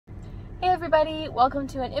Hey everybody, welcome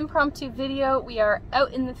to an impromptu video. We are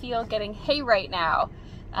out in the field getting hay right now.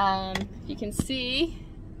 You can see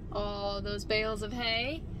all those bales of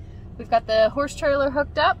hay. We've got the horse trailer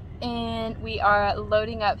hooked up and we are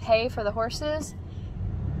loading up hay for the horses.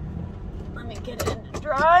 Let me get it in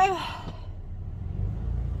drive.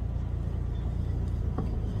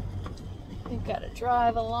 We've got to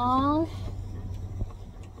drive along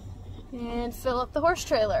and fill up the horse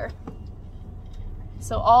trailer.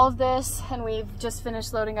 So all of this, and we've just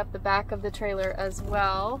finished loading up the back of the trailer as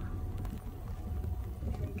well.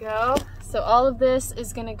 There we go. So all of this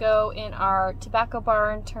is gonna go in our tobacco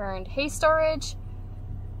barn turned hay storage.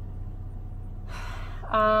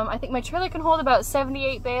 I think my trailer can hold about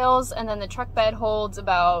 78 bales, and then the truck bed holds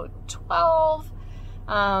about 12.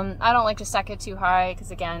 I don't like to stack it too high because,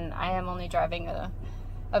 again, I am only driving a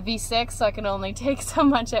V6, so I can only take so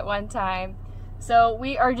much at one time. So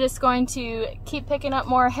we are just going to keep picking up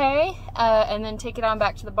more hay and then take it on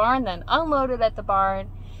back to the barn, then unload it at the barn,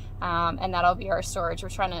 and that'll be our storage. We're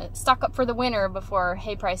trying to stock up for the winter before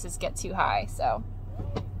hay prices get too high. So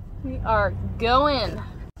we are going.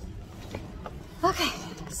 Okay,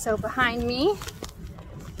 so behind me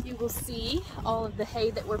you will see all of the hay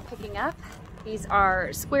that we're picking up. These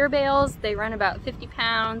are square bales. They run about 50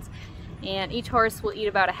 pounds and each horse will eat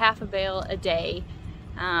about a half a bale a day.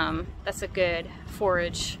 That's a good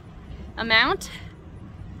forage amount.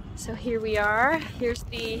 So here we are. Here's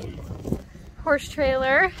the horse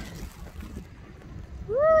trailer.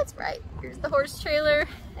 Woo, it's bright. Here's the horse trailer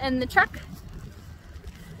and the truck.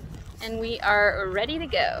 And we are ready to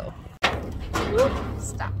go. Woo,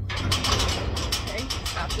 stop. Okay,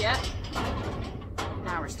 stop yet.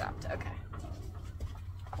 Now we're stopped, okay.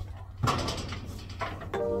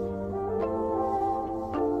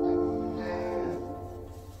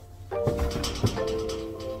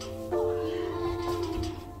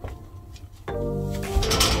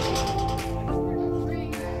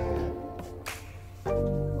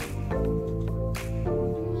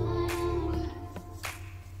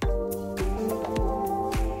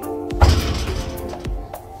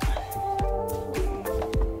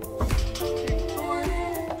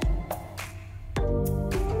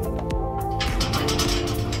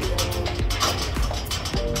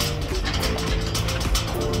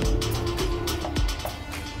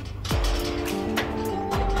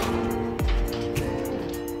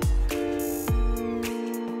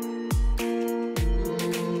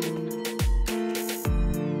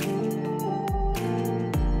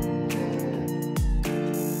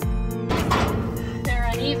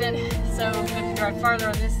 Even, so I'm going to have to drive farther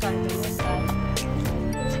on this side than this side.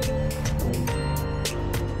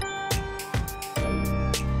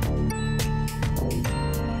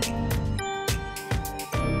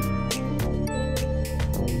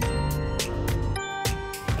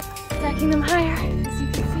 Stacking them higher, as you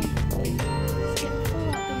can see. It's getting full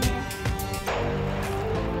up in there.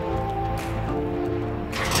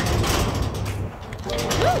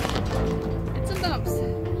 Woo! Hit some bumps.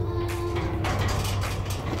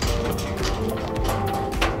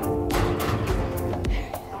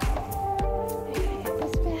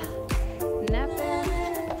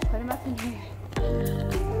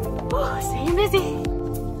 Staying busy.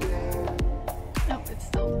 Nope, it's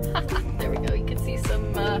still. There we go. You can see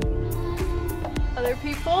some other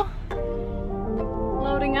people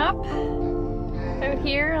loading up out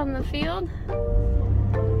here on the field. There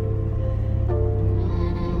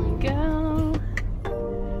we go.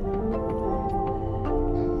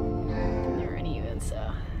 They're uneven,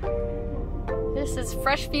 so this is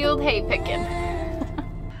fresh field hay picking.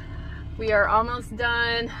 We are almost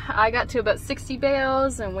done. I got to about 60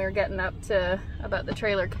 bales and we're getting up to about the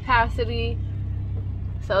trailer capacity.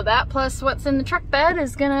 So that plus what's in the truck bed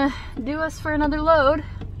is gonna do us for another load.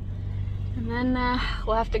 And then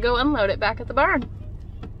we'll have to go unload it back at the barn.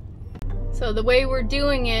 So the way we're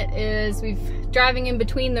doing it is we're driving in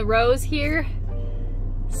between the rows here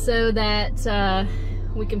so that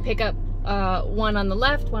we can pick up one on the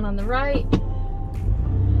left, one on the right.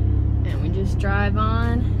 And we just drive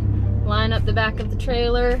on. Line up the back of the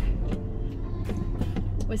trailer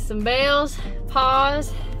with some bales,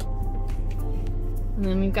 pause, and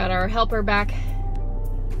then we've got our helper back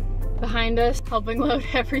behind us helping load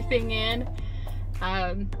everything in.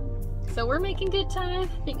 So we're making good time.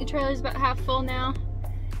 I think the trailer's about half full now.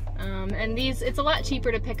 And these, it's a lot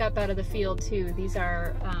cheaper to pick up out of the field too. These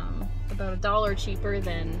are about $1 cheaper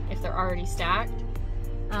than if they're already stacked.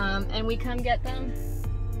 And we come get them.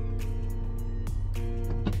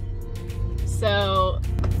 So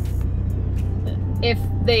if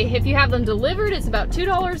you have them delivered, it's about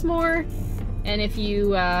 $2 more, and if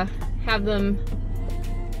you have them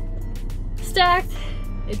stacked,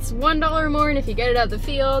 it's $1 more, and if you get it out the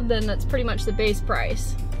field, then that's pretty much the base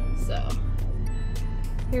price. So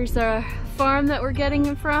here's our farm that we're getting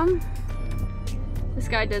it from. This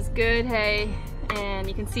guy does good hay, and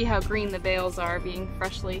you can see how green the bales are being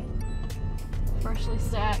freshly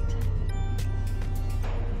stacked.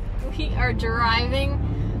 We are driving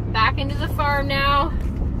back into the farm now.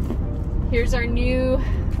 Here's our new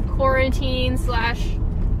quarantine slash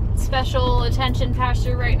special attention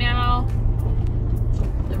pasture right now.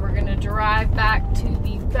 Then we're gonna drive back to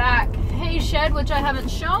the back hay shed, which I haven't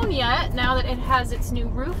shown yet now that it has its new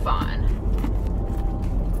roof on.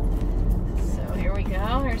 So here we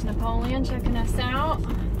go. Here's Napoleon checking us out.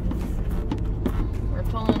 We're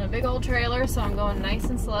pulling a big old trailer, so I'm going nice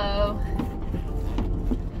and slow.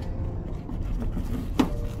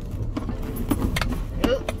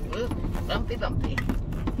 Oop, oop, bumpy, bumpy.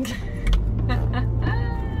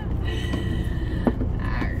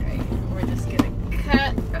 Alright, we're just gonna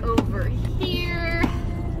cut over here.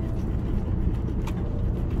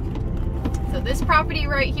 So this property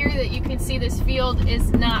right here that you can see, this field,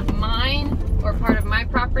 is not mine or part of my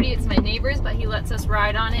property. It's my neighbor's, but he lets us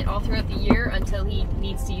ride on it all throughout the year until he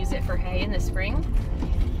needs to use it for hay in the spring.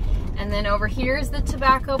 And then over here is the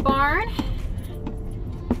tobacco barn.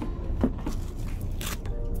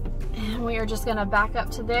 And we are just gonna back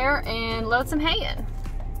up to there and load some hay in.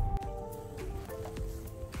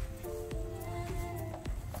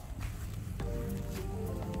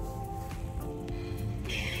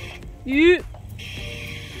 Yeah.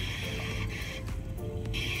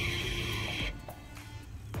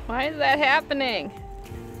 Why is that happening?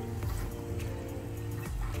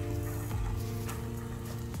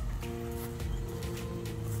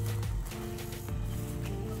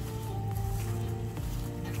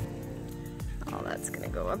 Oh, that's gonna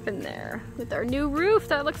go up in there with our new roof.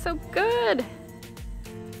 That looks so good.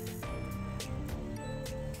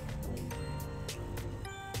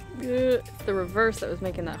 It's the reverse that was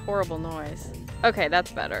making that horrible noise. Okay,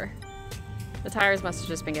 that's better. The tires must have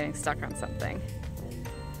just been getting stuck on something.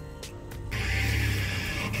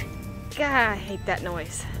 God, I hate that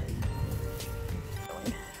noise.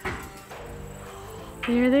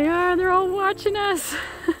 Here they are, they're all watching us.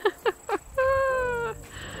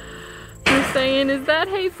 They're saying, is that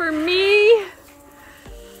hay for me?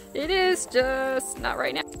 It is, just not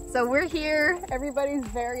right now. So we're here. Everybody's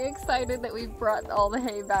very excited that we've brought all the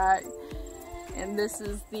hay back. And this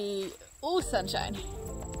is the, oh, sunshine,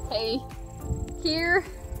 hay here.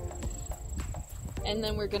 And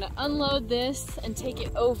then we're gonna unload this and take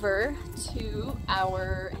it over to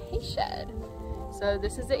our hay shed. So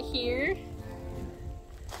this is it here.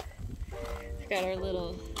 We've got our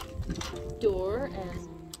little door,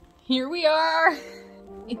 and here we are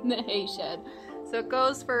in the hay shed. So it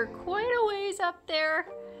goes for quite a ways up there.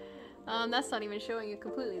 That's not even showing you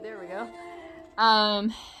completely. There we go.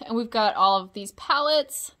 And we've got all of these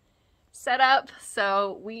pallets set up.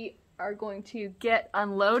 So we are going to get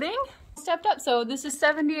unloading. Stepped up. So this is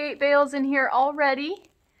 78 bales in here already.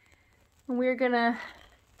 And we're gonna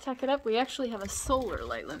tuck it up. We actually have a solar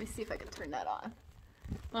light. Let me see if I can turn that on.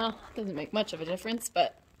 Well, it doesn't make much of a difference,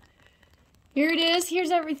 but here it is.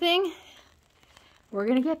 Here's everything. We're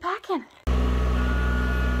gonna get packing.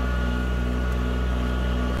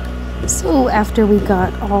 So after we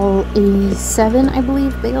got all 87, I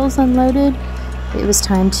believe, bales unloaded, it was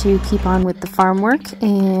time to keep on with the farm work,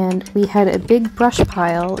 and we had a big brush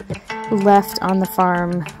pile left on the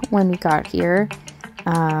farm when we got here,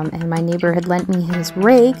 and my neighbor had lent me his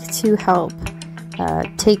rake to help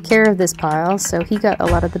take care of this pile, so he got a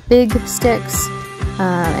lot of the big sticks,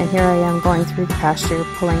 and here I am going through the pasture,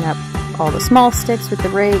 pulling up all the small sticks with the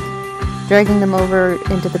rake, dragging them over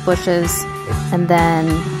into the bushes, and then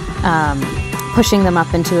pushing them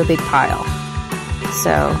up into a big pile.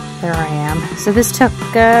 So there I am. So this took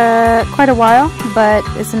quite a while, but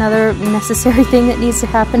it's another necessary thing that needs to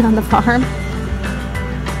happen on the farm.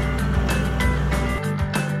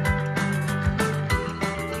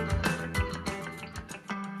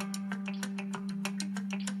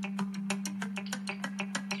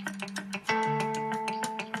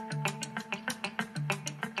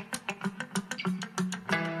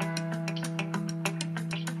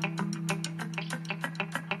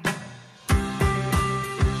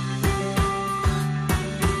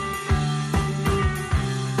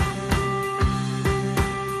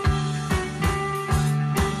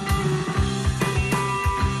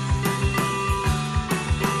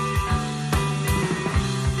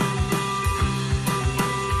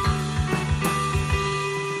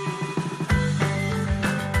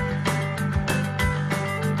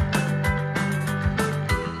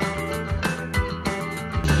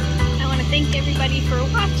 thank everybody for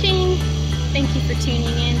watching. Thank you for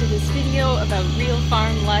tuning in to this video about real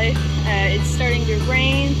farm life. It's starting to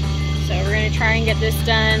rain, so we're going to try and get this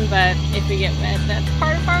done, but if we get wet, that's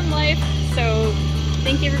part of farm life. So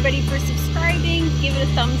thank you everybody for subscribing. Give it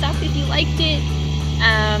a thumbs up if you liked it,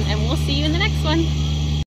 and we'll see you in the next one.